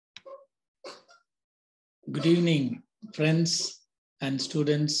Good evening, friends and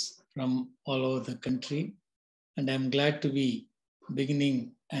students from all over the country. And I'm glad to be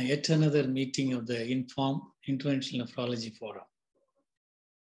beginning yet another meeting of the Interventional Nephrology Forum.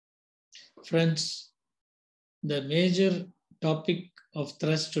 Friends, the major topic of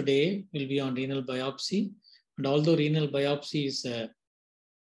thrust today will be on renal biopsy. And although renal biopsy is a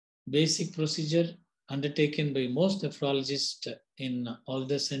basic procedure undertaken by most nephrologists in all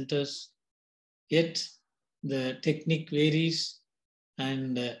the centers, yet the technique varies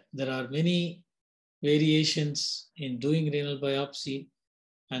and there are many variations in doing renal biopsy,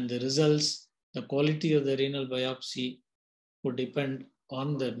 and the results, the quality of the renal biopsy would depend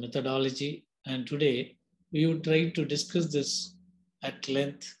on the methodology. And today we would try to discuss this at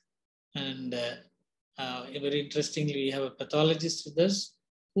length. And very interestingly, we have a pathologist with us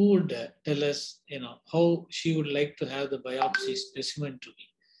who would tell us, how she would like to have the biopsy specimen to be,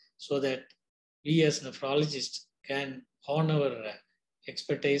 so that we as nephrologists can hone our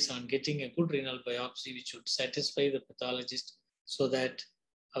expertise on getting a good renal biopsy, which would satisfy the pathologist, so that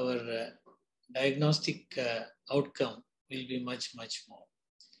our diagnostic outcome will be much, much more.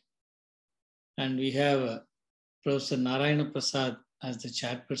 And we have Professor Narayan Prasad as the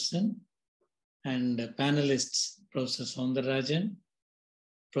chairperson, and panelists, Professor Soundarajan,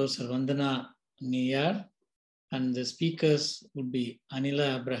 Prof.Vandana, Niyyar, and the speakers would be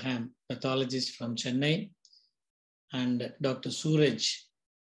Anila Abraham, pathologist from Chennai, and Dr. Sooraj,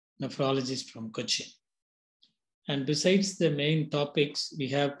 nephrologist from Cochin. And besides the main topics, we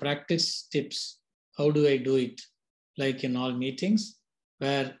have practice tips. How do I do it? Like in all meetings,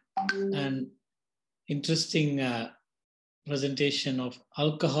 where an interesting presentation of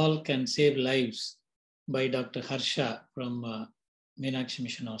alcohol can save lives by Dr. Harsha from Meenakshi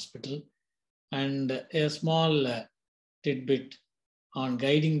Mission Hospital, and a small tidbit on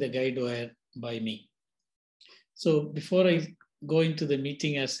guiding the guide wire by me. So before I go into the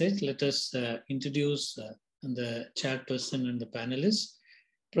meeting as such, let us introduce the chairperson and the panelists.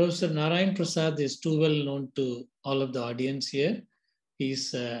 Professor Narayan Prasad is too well known to all of the audience here.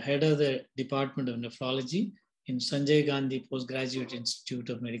 He's head of the Department of Nephrology in Sanjay Gandhi Postgraduate Institute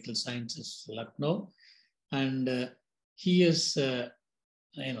of Medical Sciences, Lucknow. And he is,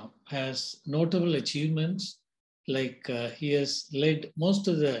 has notable achievements, like he has led most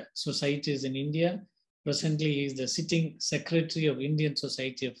of the societies in India. Presently, he is the sitting secretary of Indian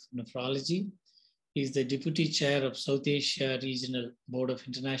Society of Nephrology. He is the deputy chair of South Asia Regional Board of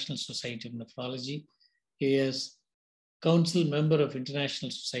International Society of Nephrology. He is council member of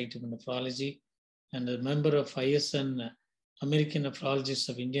International Society of Nephrology and a member of ISN, American Nephrologists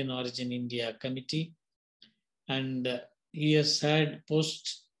of Indian Origin India Committee. And he has had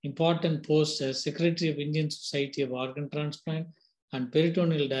important posts as Secretary of Indian Society of Organ Transplant and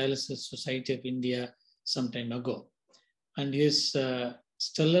Peritoneal Dialysis Society of India some time ago. And his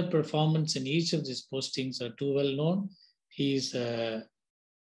stellar performance in each of these postings are too well known. He is a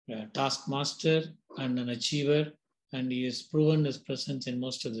taskmaster and an achiever, and he has proven his presence in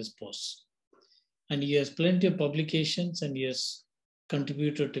most of these posts. And he has plenty of publications, and he has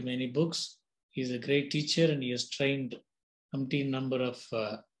contributed to many books. He is a great teacher, and he has trained umpteen number of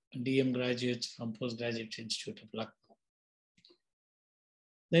DM graduates from Postgraduate Institute of Lucknow.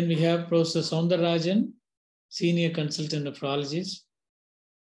 Then we have Professor Soundarajan, senior consultant nephrologist,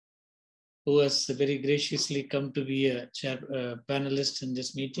 who has very graciously come to be a panelist in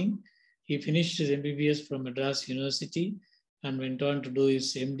this meeting. He finished his MBBS from Madras University and went on to do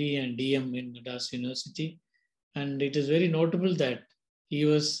his MD and DM in Madras University. And it is very notable that he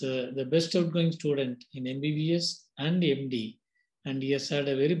was the best outgoing student in MBBS and MD, and he has had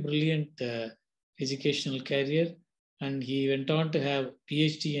a very brilliant educational career. And he went on to have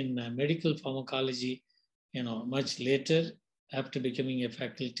PhD in medical pharmacology, much later after becoming a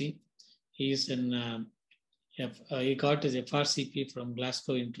faculty. He is in, he got his FRCP from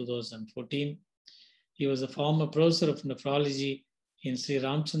Glasgow in 2014. He was a former professor of nephrology in Sri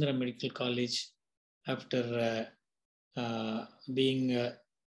Ramchandra Medical College after being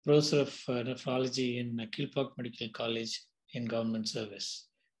professor of nephrology in Kilpauk Medical College in government service.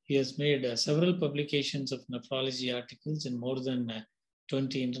 He has made several publications of nephrology articles in more than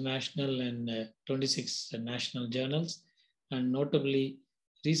 20 international and 26 national journals. And notably,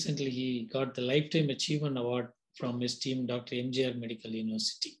 recently he got the Lifetime Achievement Award from his team, Dr. MGR Medical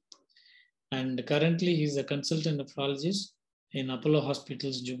University. And currently he's a consultant nephrologist in Apollo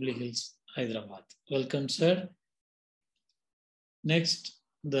Hospitals, Jubilee Hills, Hyderabad. Welcome, sir. Next,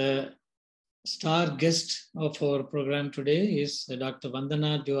 the star guest of our program today is Dr.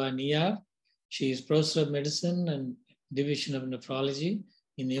 Vandana Niyyar. She is Professor of Medicine and Division of Nephrology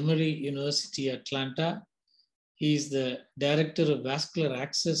in Emory University, Atlanta, He is the Director of Vascular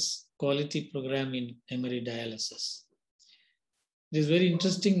Access Quality Program in Emory Dialysis. It is very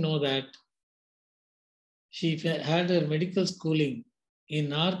interesting to know that she had her medical schooling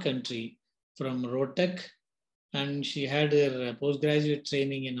in our country from Rohtak, and she had her postgraduate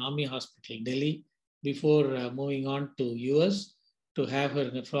training in Army Hospital, Delhi, before moving on to US to have her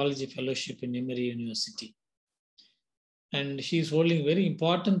nephrology fellowship in Emory University. And she is holding very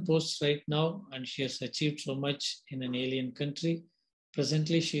important posts right now, and she has achieved so much in an alien country.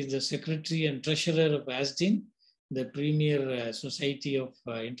 Presently, she is the secretary and treasurer of ASDIN, the premier society of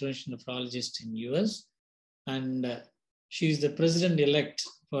interventional nephrologists in US. And she is the president-elect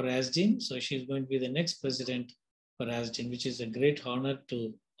for ASDIN. So she is going to be the next president for ASDIN, which is a great honor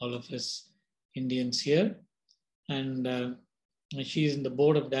to all of us Indians here. And she is in the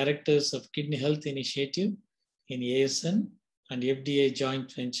board of directors of Kidney Health Initiative in ASN and FDA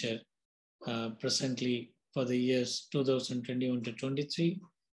joint venture presently for the years 2021 to 23.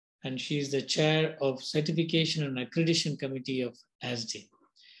 And she is the chair of Certification and Accreditation Committee of ASDIN.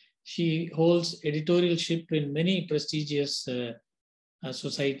 She holds editorialship in many prestigious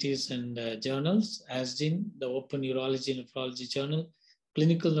societies and journals, ASDIN, the Open Urology and Nephrology Journal,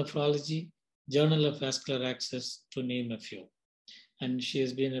 Clinical Nephrology, Journal of Vascular Access, to name a few. And she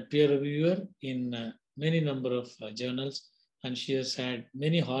has been a peer reviewer in many number of journals, and she has had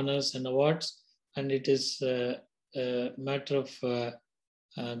many honors and awards. And it is a matter of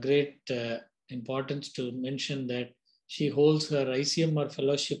great importance to mention that she holds her ICMR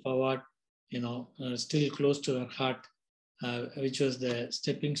Fellowship Award, still close to her heart, which was the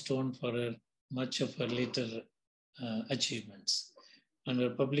stepping stone for her, much of her later achievements. And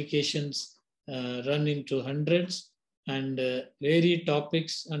her publications run into hundreds and varied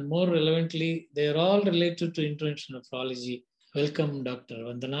topics, and more relevantly, they are all related to interventional nephrology. Welcome, Dr.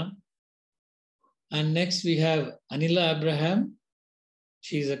 Vandana. And next we have Anila Abraham.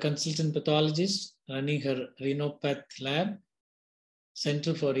 She is a consultant pathologist running her Renopath Lab,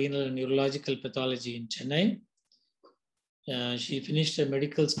 Center for Renal and Urological Pathology in Chennai. She finished her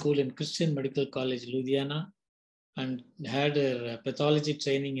medical school in Christian Medical College, Ludhiana, and had her pathology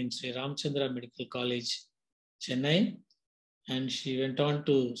training in Sri Ramchandra Medical College, Chennai. And she went on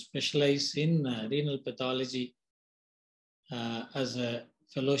to specialize in renal pathology as a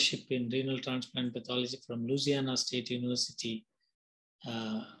fellowship in renal transplant pathology from Louisiana State University,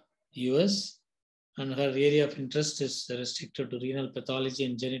 US. And her area of interest is restricted to renal pathology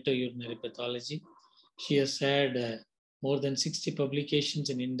and genitourinary pathology. She has had more than 60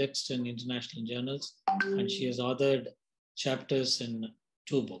 publications in indexed and international journals, and she has authored chapters in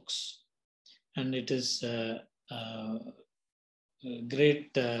 2 books. And it is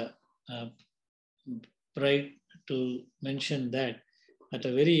great pride to mention that at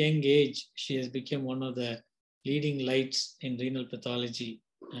a very young age, she has become one of the leading lights in renal pathology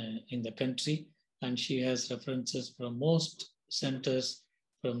in the country, and she has references from most centers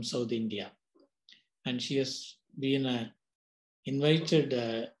from South India. And she has been an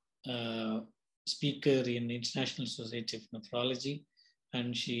invited speaker in International Society of Nephrology,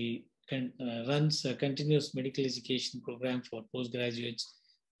 and she runs a continuous medical education program for postgraduates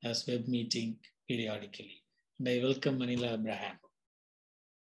as web meeting periodically. And I welcome Anila Abraham.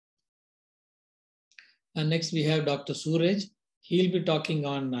 And next we have Dr. Sooraj. He'll be talking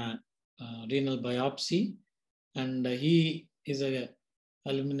on renal biopsy, and he is an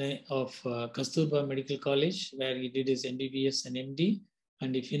alumni of Kasturba Medical College, where he did his MBBS and MD,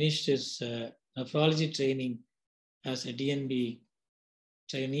 and he finished his nephrology training as a DNB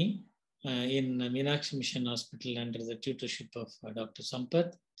trainee in Meenakshi Mission Hospital under the tutorship of Dr.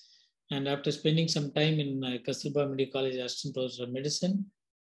 Sampath. And after spending some time in Kasturba Medical College, Assistant Professor of Medicine,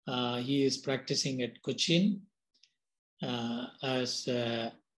 he is practicing at Cochin as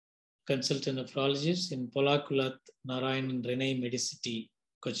a consultant nephrologist in Polakulat Narayan Medicity,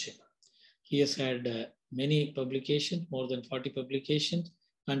 Cochin. He has had many publications, more than 40 publications,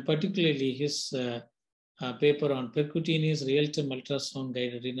 and particularly his paper on percutaneous real-time ultrasound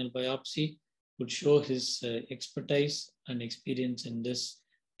guided renal biopsy would show his expertise and experience in this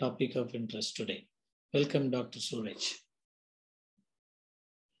topic of interest today. Welcome, Dr. Sooraj.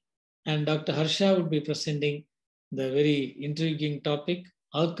 And Dr. Harsha would be presenting the very intriguing topic,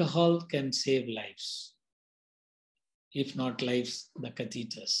 alcohol can save lives. If not lives, the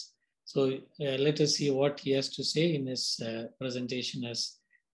catheters. So let us see what he has to say in his presentation as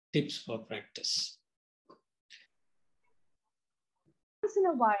tips for practice. Once in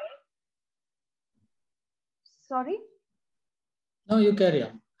a while, sorry? No, you carry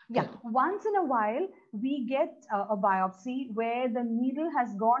on. Yeah, once in a while, we get a biopsy where the needle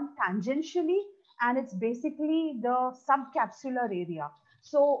has gone tangentially and it's basically the subcapsular area.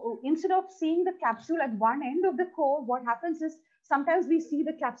 So instead of seeing the capsule at one end of the core, what happens is sometimes we see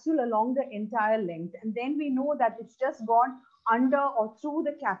the capsule along the entire length, and then we know that it's just gone under or through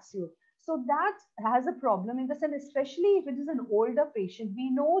the capsule. So that has a problem in the sense, especially if it is an older patient. We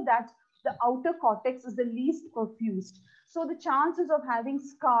know that the outer cortex is the least perfused. So the chances of having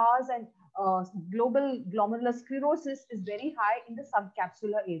scars and global glomerular sclerosis is very high in the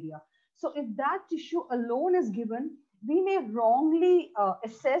subcapsular area. So if that tissue alone is given, we may wrongly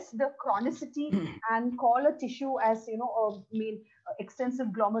assess the chronicity and call a tissue as, extensive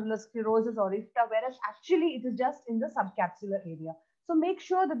glomerular sclerosis or IFTA, whereas actually it is just in the subcapsular area. So make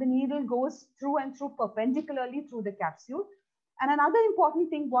sure that the needle goes through and through perpendicularly through the capsule. And another important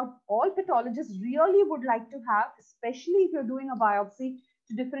thing, what all pathologists really would like to have, especially if you're doing a biopsy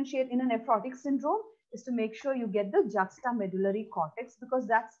to differentiate in a nephrotic syndrome, is to make sure you get the juxtamedullary cortex, because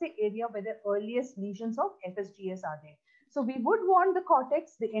that's the area where the earliest lesions of FSGS are there. So we would want the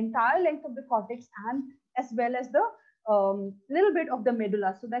cortex, the entire length of the cortex, and as well as the little bit of the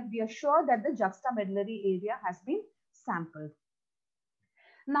medulla, so that we are sure that the juxtamedullary area has been sampled.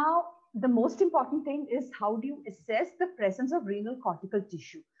 Now, the most important thing is, how do you assess the presence of renal cortical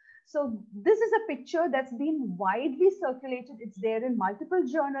tissue? So this is a picture that's been widely circulated. It's there in multiple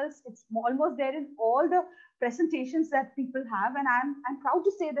journals. It's almost there in all the presentations that people have. And I'm proud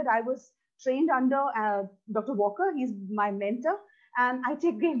to say that I was trained under Dr. Walker. He's my mentor. And I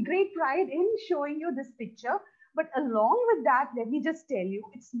take great pride in showing you this picture. But along with that, let me just tell you,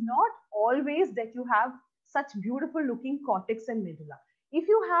 it's not always that you have such beautiful looking cortex and medulla. If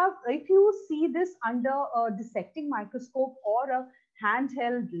you see this under a dissecting microscope or a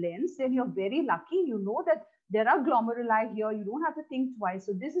handheld lens, then you're very lucky. You know that there are glomeruli here. You don't have to think twice.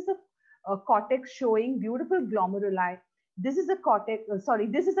 So this is a cortex showing beautiful glomeruli. This is a cortex,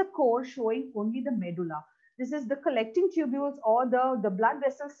 this is a core showing only the medulla. This is the collecting tubules, or the blood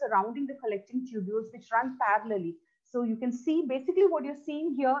vessels surrounding the collecting tubules, which run parallelly. So you can see basically what you're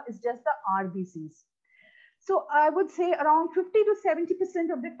seeing here is just the RBCs. So I would say around 50 to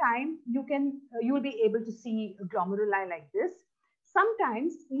 70% of the time, you will be able to see glomeruli like this.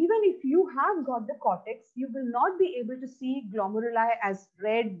 Sometimes, even if you have got the cortex, you will not be able to see glomeruli as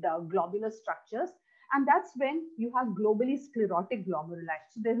red globular structures. And that's when you have globally sclerotic glomeruli.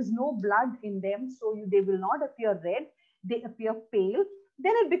 So there is no blood in them, so they will not appear red. They appear pale.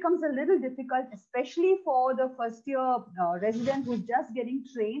 Then it becomes a little difficult, especially for the first year resident who's just getting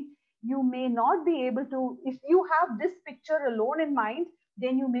trained. You may not be able to, if you have this picture alone in mind,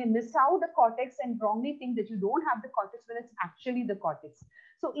 then you may miss out the cortex and wrongly think that you don't have the cortex when it's actually the cortex.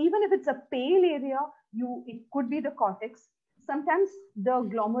 So even if it's a pale area, it could be the cortex. Sometimes the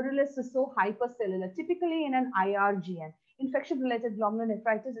glomerulus is so hypercellular, typically in an IRGN, infection-related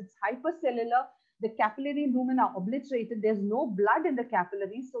glomerulonephritis, it's hypercellular. The capillary lumen are obliterated. There's no blood in the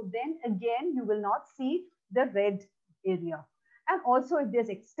capillaries. So then again, you will not see the red area. And also, if there's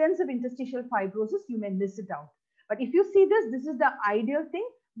extensive interstitial fibrosis, you may miss it out. But if you see this is the ideal thing,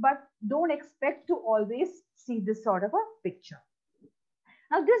 but don't expect to always see this sort of a picture.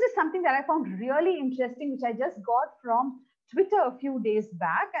 Now, this is something that I found really interesting, which I just got from Twitter a few days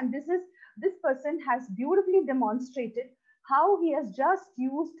back. And this person has beautifully demonstrated how he has just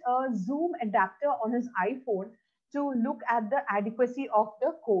used a zoom adapter on his iPhone to look at the adequacy of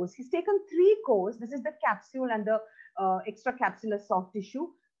the cores. He's taken 3 cores. This is the capsule and the extracapsular soft tissue,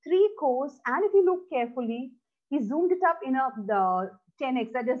 3 cores. And if you look carefully, he zoomed it up in the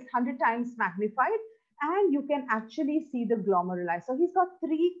 10x, that is 100 times magnified, and you can actually see the glomeruli. So he's got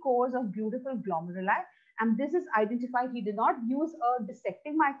 3 cores of beautiful glomeruli, and this is identified. He did not use a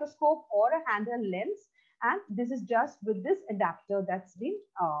dissecting microscope or a handheld lens, and this is just with this adapter that's been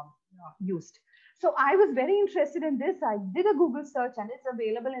used. So I was very interested in this. I did a Google search, and it's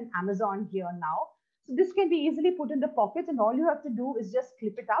available in Amazon here now. So this can be easily put in the pocket, and all you have to do is just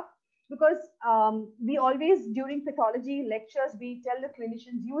clip it up, because we always, during pathology lectures, we tell the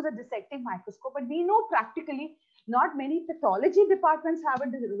clinicians use a dissecting microscope, but we know practically not many pathology departments have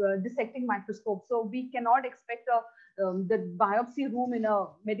a dissecting microscope. So we cannot expect the biopsy room in a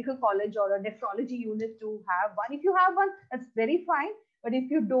medical college or a nephrology unit to have one. If you have one, that's very fine. But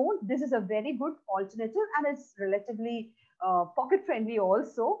if you don't, this is a very good alternative, and it's relatively pocket friendly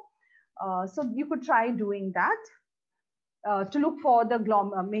also. So you could try doing that to look for the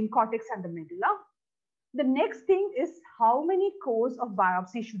main cortex and the medulla. The next thing is, how many cores of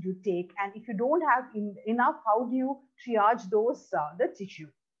biopsy should you take? And if you don't have enough, how do you triage those, the tissue?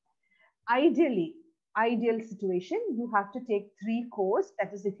 Ideally, ideal situation, you have to take 3 cores.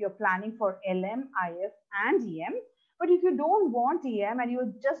 That is if you're planning for LM, IF, and EM. But if you don't want EM and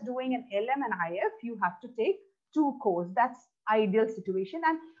you're just doing an LM and IF, you have to take 2 cores. That's ideal situation.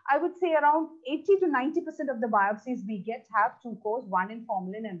 And I would say around 80 to 90% of the biopsies we get have 2 cores, one in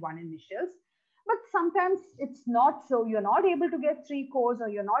formalin and one in Michel's. But sometimes it's not so. You're not able to get 3 cores, or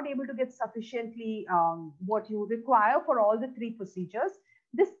you're not able to get sufficiently what you require for all the 3 procedures.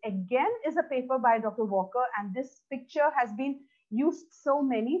 This again is a paper by Dr. Walker, and this picture has been used so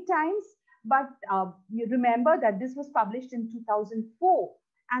many times. But you remember that this was published in 2004,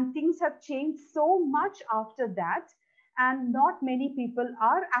 and things have changed so much after that. And not many people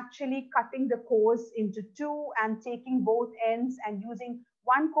are actually cutting the cores into 2 and taking both ends and using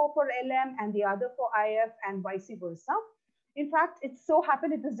 1 core for LM and the other for IF and vice versa. In fact, it so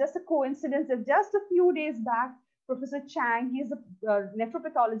happened, it was just a coincidence that just a few days back, Professor Chang, he is a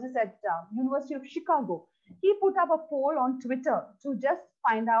nephropathologist at University of Chicago. He put up a poll on Twitter to just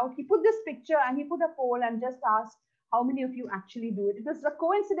find out. He put this picture and he put a poll and just asked how many of you actually do it. It was a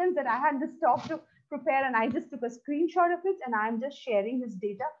coincidence that I had this talk to prepare, and I just took a screenshot of it, and I'm just sharing his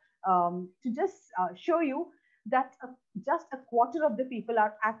data to just show you that just a quarter of the people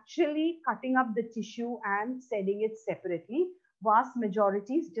are actually cutting up the tissue and sending it separately. Vast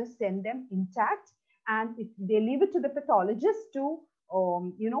majorities just send them intact, and if they leave it to the pathologist to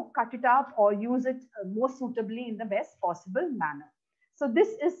cut it up or use it more suitably in the best possible manner. So this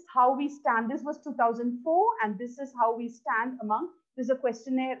is how we stand. This was 2004, and this is how we stand among. There's a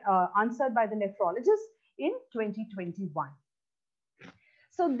questionnaire answered by the nephrologist in 2021.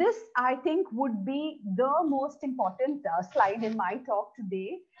 So this, I think, would be the most important slide in my talk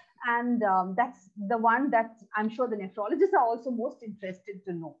today. And that's the one that I'm sure the nephrologists are also most interested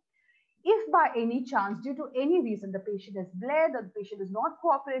to know. If by any chance, due to any reason, the patient has bled or the patient is not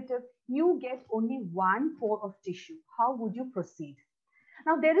cooperative, you get only 1 core of tissue, how would you proceed?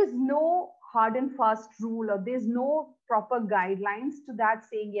 Now, there is no hard and fast rule, or there's no proper guidelines to that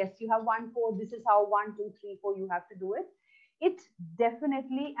saying, yes, you have 1 core, this is how 1, 2, 3, 4, you have to do it. It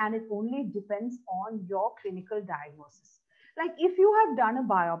definitely, and it only depends on your clinical diagnosis. Like if you have done a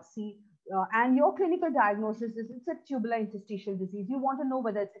biopsy and your clinical diagnosis is it's a tubular interstitial disease, you want to know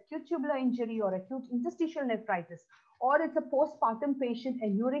whether it's acute tubular injury or acute interstitial nephritis, or it's a postpartum patient, a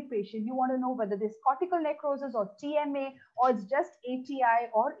uric patient, you want to know whether there's cortical necrosis or TMA, or it's just ATI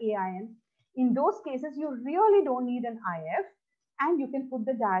or AIN. In those cases, you really don't need an IF, and you can put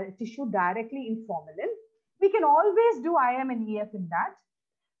the tissue directly in formalin. We can always do IM and EF in that.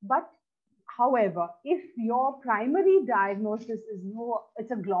 But however, if your primary diagnosis is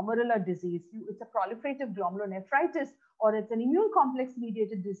it's a glomerular disease, it's a proliferative glomerulonephritis, or it's an immune complex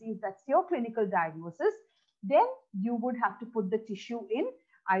mediated disease, that's your clinical diagnosis, then you would have to put the tissue in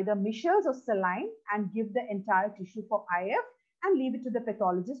either Michel's or saline and give the entire tissue for IF and leave it to the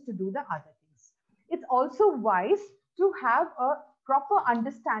pathologist to do the other things. It's also wise to have a proper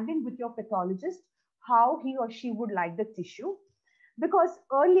understanding with your pathologist how he or she would like the tissue. Because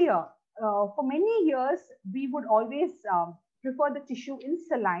earlier, for many years, we would always prefer the tissue in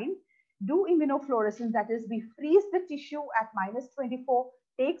saline, do immunofluorescence, that is, we freeze the tissue at -24,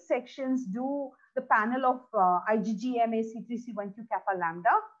 take sections, do the panel of IgG-MA C3C1Q kappa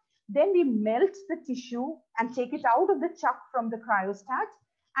lambda. Then we melt the tissue and take it out of the chuck from the cryostat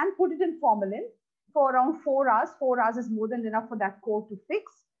and put it in formalin for around 4 hours. 4 hours is more than enough for that core to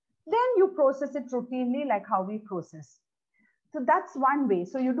fix. Then you process it routinely like how we process. So that's one way.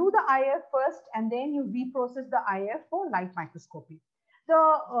 So you do the IF first, and then you reprocess the IF for light microscopy.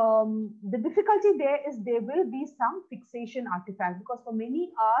 The difficulty there is there will be some fixation artifact, because for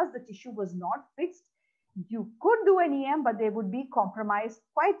many hours the tissue was not fixed. You could do an EM, but there would be compromise,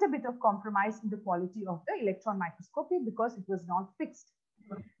 quite a bit of compromise in the quality of the electron microscopy because it was not fixed.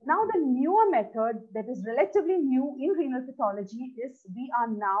 Now, the newer method that is relatively new in renal pathology is we are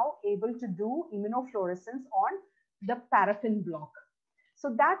now able to do immunofluorescence on the paraffin block. So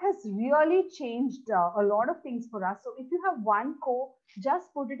that has really changed a lot of things for us. So if you have 1 core,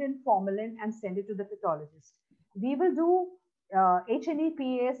 just put it in formalin and send it to the pathologist. We will do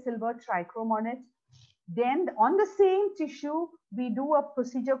HNE-PA silver trichrome on it. Then on the same tissue, we do a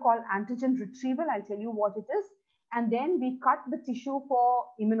procedure called antigen retrieval. I'll tell you what it is. And then we cut the tissue for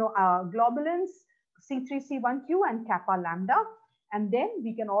immunoglobulins, C3C1Q and kappa lambda. And then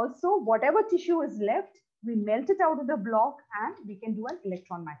we can also, whatever tissue is left, we melt it out of the block and we can do an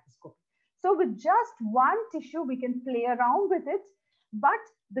electron microscopy. So with just 1 tissue, we can play around with it. But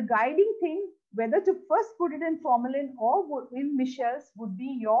the guiding thing, whether to first put it in formalin or in Michel's, would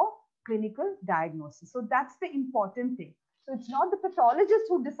be your clinical diagnosis. So that's the important thing. So it's not the pathologist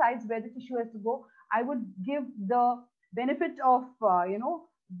who decides where the tissue has to go. I would give the benefit of,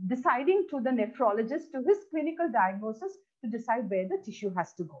 deciding to the nephrologist, to his clinical diagnosis, to decide where the tissue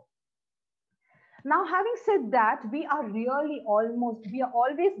has to go. Now, having said that, we are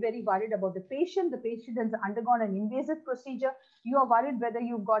always very worried about the patient. The patient has undergone an invasive procedure. You are worried whether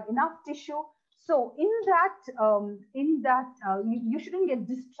you've got enough tissue. So in that, you shouldn't get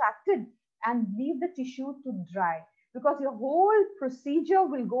distracted and leave the tissue to dry, because your whole procedure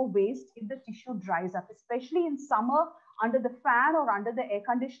will go waste if the tissue dries up, especially in summer under the fan or under the air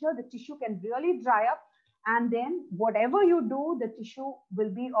conditioner. The tissue can really dry up, and then whatever you do, the tissue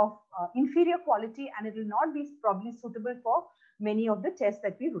will be of inferior quality, and it will not be probably suitable for many of the tests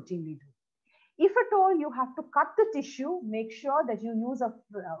that we routinely do. If at all you have to cut the tissue, make sure that you use a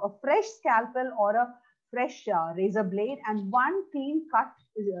fresh scalpel or a fresh razor blade, and one clean cut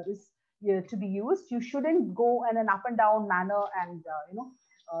is to be used. You shouldn't go in an up and down manner and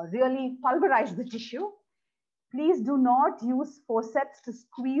really pulverize the tissue. Please do not use forceps to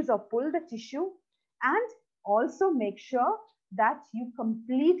squeeze or pull the tissue, and also make sure that you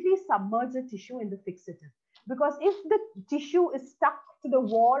completely submerge the tissue in the fixative. Because if the tissue is stuck to the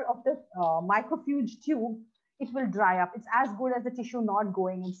wall of the microfuge tube, it will dry up. It's as good as the tissue not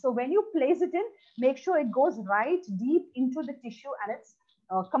going in. So when you place it in, make sure it goes right deep into the tissue and it's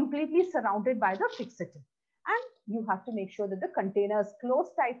completely surrounded by the fixative. And you have to make sure that the container is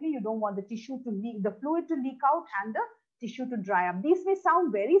closed tightly. You don't want the tissue to leak, the fluid to leak out and the tissue to dry up. These may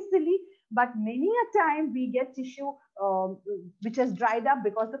sound very silly, but many a time we get tissue which has dried up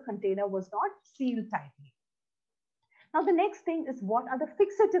because the container was not sealed tightly. Now, the next thing is, what are the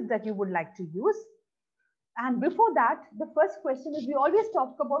fixatives that you would like to use? And before that, the first question is, we always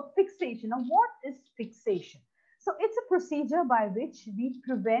talk about fixation. Now, what is fixation? So it's a procedure by which we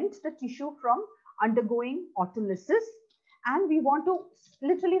prevent the tissue from undergoing autolysis, and we want to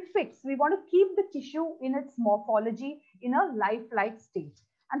literally fix. We want to keep the tissue in its morphology in a lifelike state.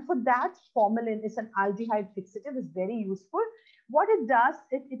 And for that, formalin is an aldehyde fixative, is very useful. What it does,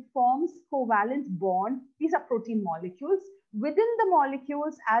 it forms covalent bond. These are protein molecules within the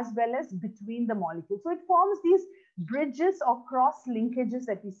molecules as well as between the molecules. So it forms these bridges or cross linkages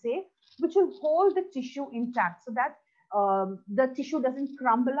that we say, which will hold the tissue intact so that the tissue doesn't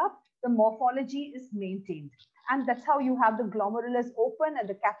crumble up, the morphology is maintained. And that's how you have the glomerulus open and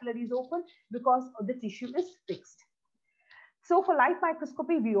the capillaries open, because the tissue is fixed. So for light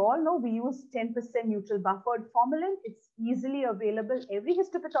microscopy, we all know we use 10% neutral buffered formalin. It's easily available. Every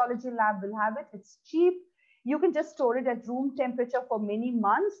histopathology lab will have it. It's cheap. You can just store it at room temperature for many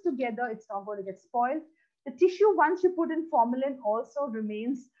months together. It's not going to get spoiled. The tissue, once you put in formalin, also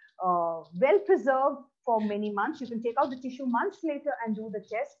remains well preserved for many months. You can take out the tissue months later and do the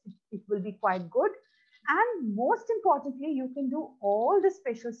test. It will be quite good. And most importantly, you can do all the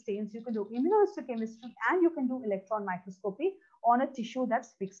special stains. You can do immunohistochemistry and you can do electron microscopy on a tissue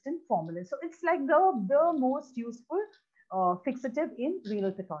that's fixed in formalin. So it's like the most useful fixative in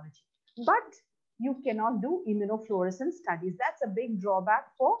renal pathology. But you cannot do immunofluorescence studies. That's a big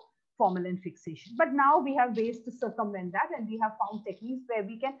drawback for formalin fixation. But now we have ways to circumvent that, and we have found techniques where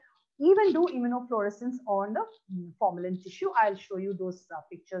we can even do immunofluorescence on the formalin tissue. I'll show you those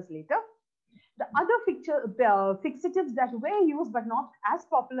pictures later. The other fixatives that were used but not as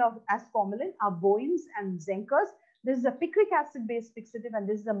popular as formalin are Bowens and Zenkers. This is a picric acid based fixative and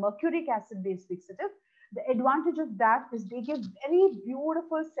this is a mercuric acid based fixative. The advantage of that is they give very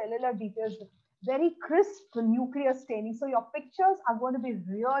beautiful cellular details, very crisp nuclear staining. So your pictures are going to be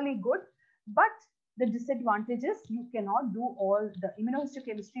really good, but the disadvantage is you cannot do all the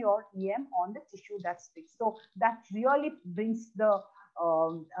immunohistochemistry or EM on the tissue that's fixed. So that really brings the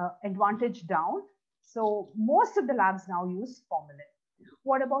advantage down. So most of the labs now use formalin.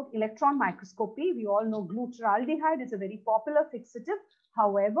 What about electron microscopy? We all know glutaraldehyde is a very popular fixative.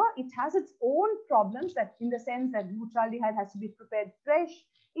 However, it has its own problems, that in the sense that glutaraldehyde has to be prepared fresh,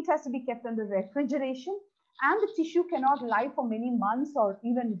 it has to be kept under refrigeration, and the tissue cannot lie for many months or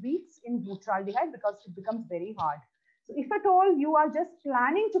even weeks in glutaraldehyde because it becomes very hard. So if at all you are just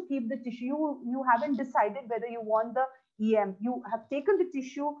planning to keep the tissue, you haven't decided whether you want the EM, you have taken the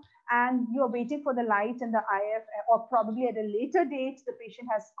tissue and you are waiting for the light and the IF, or probably at a later date, the patient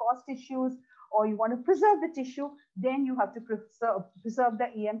has cost issues, or you want to preserve the tissue, then you have to preserve the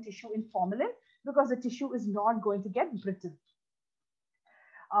EM tissue in formalin because the tissue is not going to get brittle.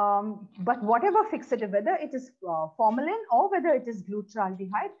 But whatever fixative, whether it is formalin or whether it is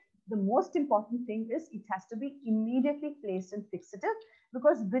glutaraldehyde, the most important thing is it has to be immediately placed in fixative,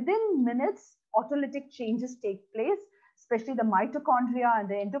 because within minutes, autolytic changes take place, especially the mitochondria and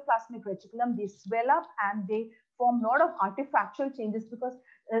the endoplasmic reticulum. They swell up and they form a lot of artifactual changes, because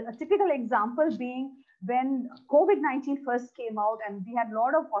a typical example being when COVID-19 first came out, and we had a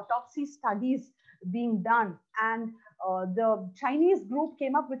lot of autopsy studies being done, and the Chinese group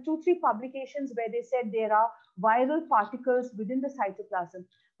came up with 2-3 publications where they said there are viral particles within the cytoplasm.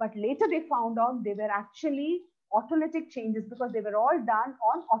 But later they found out they were actually autolytic changes because they were all done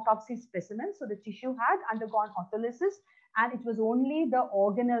on autopsy specimens. So the tissue had undergone autolysis, and it was only the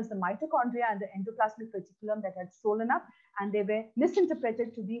organelles, the mitochondria and the endoplasmic reticulum that had swollen up, and they were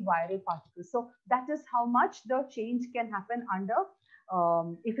misinterpreted to be viral particles. So that is how much the change can happen under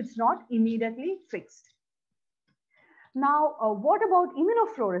if it's not immediately fixed. Now, what about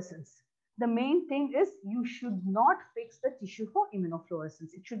immunofluorescence? The main thing is you should not fix the tissue for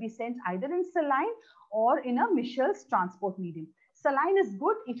immunofluorescence. It should be sent either in saline or in a Michel's transport medium. Saline is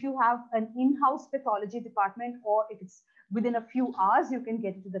good if you have an in-house pathology department, or if it's within a few hours, you can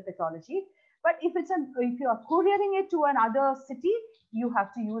get it to the pathology. But if you are couriering it to another city, you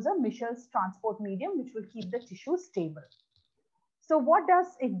have to use a Michel's transport medium, which will keep the tissue stable. So what does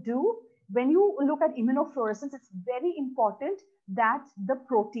it do? When you look at immunofluorescence, it's very important that the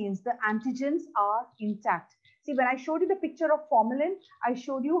proteins, the antigens are intact. See, when I showed you the picture of formalin, I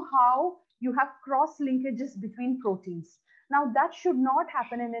showed you how you have cross linkages between proteins. Now that should not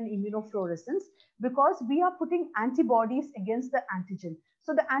happen in an immunofluorescence because we are putting antibodies against the antigen.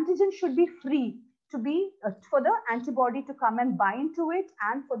 So the antigen should be free to be for the antibody to come and bind to it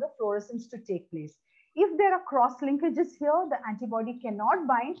and for the fluorescence to take place. If there are cross linkages here, the antibody cannot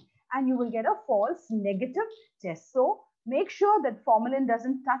bind and you will get a false negative test. So make sure that formalin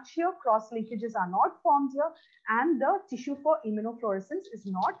doesn't touch here, cross linkages are not formed here, and the tissue for immunofluorescence is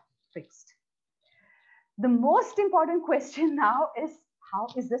not fixed. The most important question now is, how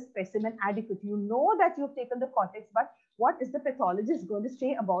is the specimen adequate? You know that you've taken the cortex, but what is the pathologist going to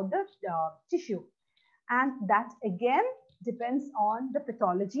say about the tissue? And that again depends on the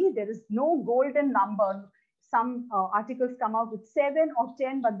pathology. There is no golden number. Some articles come out with 7 or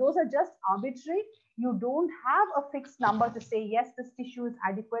 10, but those are just arbitrary. You don't have a fixed number to say, yes, this tissue is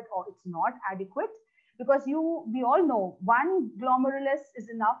adequate or it's not adequate. Because we all know one glomerulus is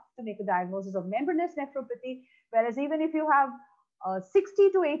enough to make a diagnosis of membranous nephropathy, whereas even if you have 60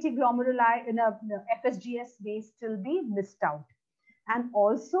 to 80 glomeruli in a FSGS may still be missed out. And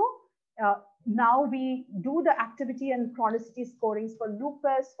also, now we do the activity and chronicity scorings for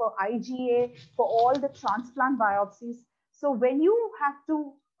lupus, for IgA, for all the transplant biopsies. So when you have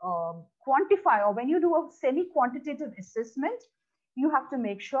to quantify, or when you do a semi-quantitative assessment, you have to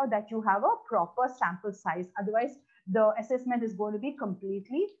make sure that you have a proper sample size. Otherwise, the assessment is going to be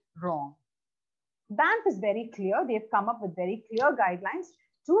completely wrong. BANF is very clear. They've come up with very clear guidelines.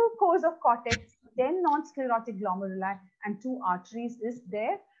 2 cores of cortex, 10 non-sclerotic glomeruli, and 2 arteries is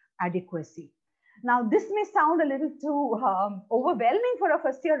their adequacy. Now, this may sound a little too overwhelming for a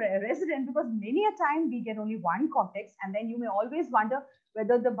first-year resident because many a time we get only 1 cortex, and then you may always wonder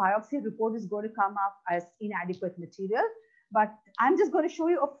whether the biopsy report is going to come up as inadequate material. But I'm just going to show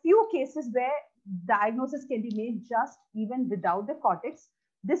you a few cases where diagnosis can be made just even without the cortex.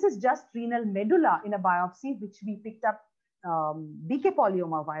 This is just renal medulla in a biopsy, which we picked up BK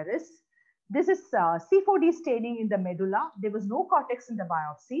polyoma virus. This is C4D staining in the medulla. There was no cortex in the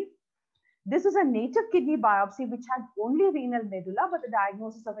biopsy. This is a native kidney biopsy, which had only renal medulla, but the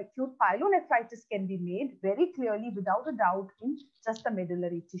diagnosis of acute pyelonephritis can be made very clearly without a doubt in just the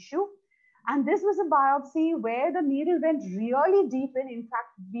medullary tissue. And this was a biopsy where the needle went really deep in. In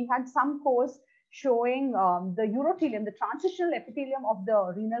fact, we had some cores showing the urothelium, the transitional epithelium of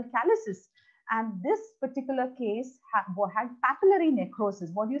the renal calyces. And this particular case had papillary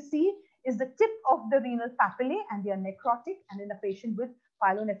necrosis. What you see is the tip of the renal papillae, and they are necrotic, and in a patient with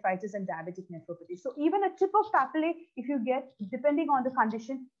pyelonephritis and diabetic nephropathy. So even a tip of papillae, if you get, depending on the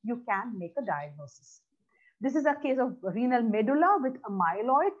condition, you can make a diagnosis. This is a case of renal medulla with a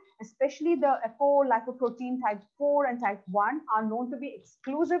myeloid, especially the apolipoprotein type 4 and type 1 are known to be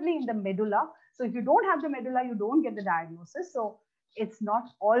exclusively in the medulla. So if you don't have the medulla, you don't get the diagnosis. So it's not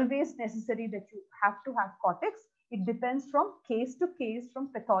always necessary that you have to have cortex. It depends from case to case,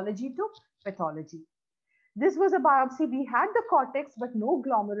 from pathology to pathology. This was a biopsy. We had the cortex, but no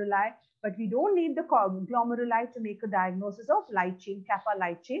glomeruli. But we don't need the glomeruli to make a diagnosis of light chain, kappa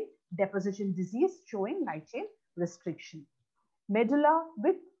light chain deposition disease showing light chain restriction. Medulla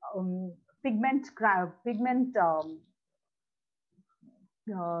with pigment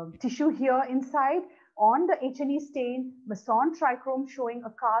tissue here inside. On the H&E stain, Masson trichrome showing a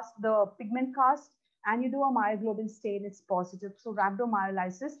cast, the pigment cast, and you do a myoglobin stain, it's positive. So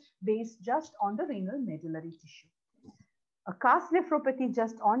rhabdomyolysis based just on the renal medullary tissue. A cast nephropathy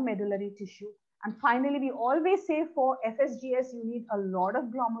just on medullary tissue. And finally, we always say for FSGS, you need a lot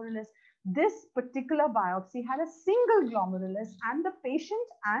of glomerulus. This particular biopsy had a single glomerulus, and the patient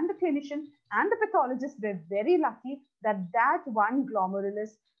and the clinician and the pathologist were very lucky that that one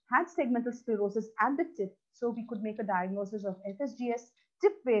glomerulus had segmental sclerosis at the tip. So we could make a diagnosis of FSGS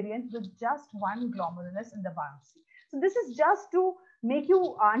tip variant with just one glomerulus in the biopsy. So this is just to make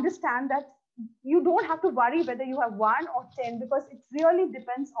you understand that you don't have to worry whether you have 1 or 10, because it really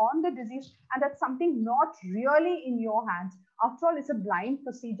depends on the disease, and that's something not really in your hands. After all, it's a blind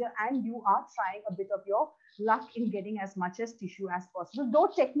procedure and you are trying a bit of your luck in getting as much as tissue as possible. Though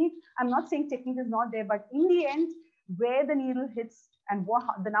technique, I'm not saying technique is not there, but in the end, where the needle hits and what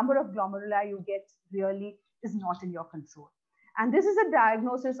the number of glomeruli you get really is not in your control. And this is a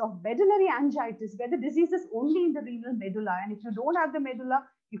diagnosis of medullary angiitis, where the disease is only in the renal medulla. And if you don't have the medulla,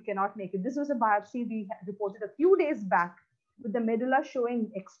 you cannot make it. This was a biopsy we reported a few days back with the medulla showing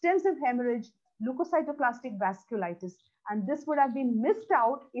extensive hemorrhage, leukocytoclastic vasculitis. And this would have been missed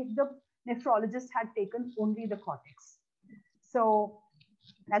out if the nephrologist had taken only the cortex. So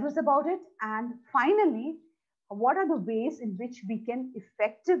that was about it. And finally, what are the ways in which we can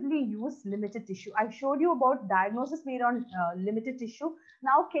effectively use limited tissue? I showed you about diagnosis made on limited tissue.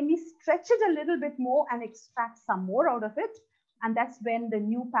 Now, can we stretch it a little bit more and extract some more out of it? And that's when the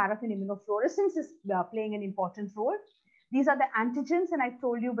new paraffin immunofluorescence is playing an important role. These are the antigens, and I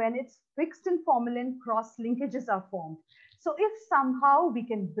told you when it's fixed in formalin, cross linkages are formed. So if somehow we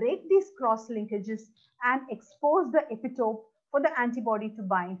can break these cross linkages and expose the epitope for the antibody to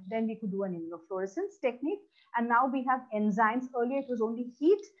bind, then we could do an immunofluorescence technique. And now we have enzymes. Earlier it was only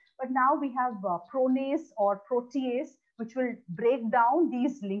heat, but now we have pronase or protease, which will break down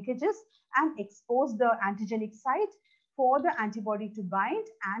these linkages and expose the antigenic site for the antibody to bind.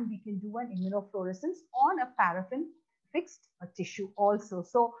 And we can do an immunofluorescence on a paraffin fixed tissue also.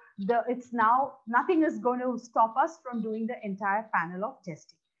 So it's now, nothing is going to stop us from doing the entire panel of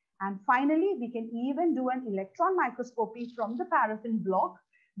testing. And finally, we can even do an electron microscopy from the paraffin block,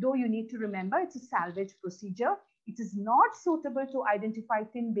 though you need to remember it's a salvage procedure. It is not suitable to identify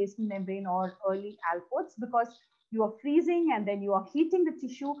thin basement membrane or early alphotes, because you are freezing and then you are heating the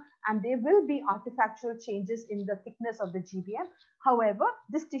tissue, and there will be artifactual changes in the thickness of the GBM. However,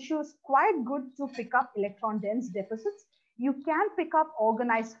 this tissue is quite good to pick up electron dense deficits. You can pick up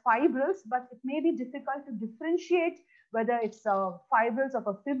organized fibrils, but it may be difficult to differentiate whether it's fibrils of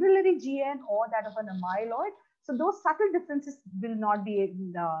a fibrillary GN or that of an amyloid. So those subtle differences will not be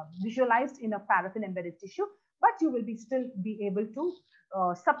visualized in a paraffin embedded tissue, but you will still be able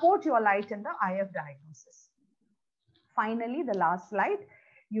to support your light in the IF diagnosis. Finally, the last slide.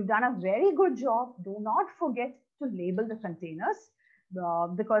 You've done a very good job. Do not forget to label the containers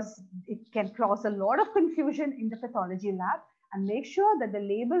because it can cause a lot of confusion in the pathology lab, and make sure that the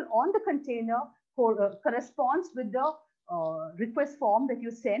label on the container corresponds with the request form that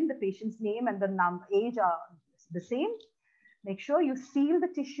you send. The patient's name and the age are the same. Make sure you seal the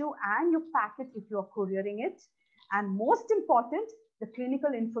tissue and you pack it if you're couriering it. And most important, the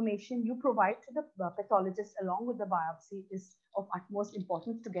clinical information you provide to the pathologist along with the biopsy is of utmost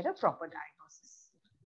importance to get a proper diagnosis.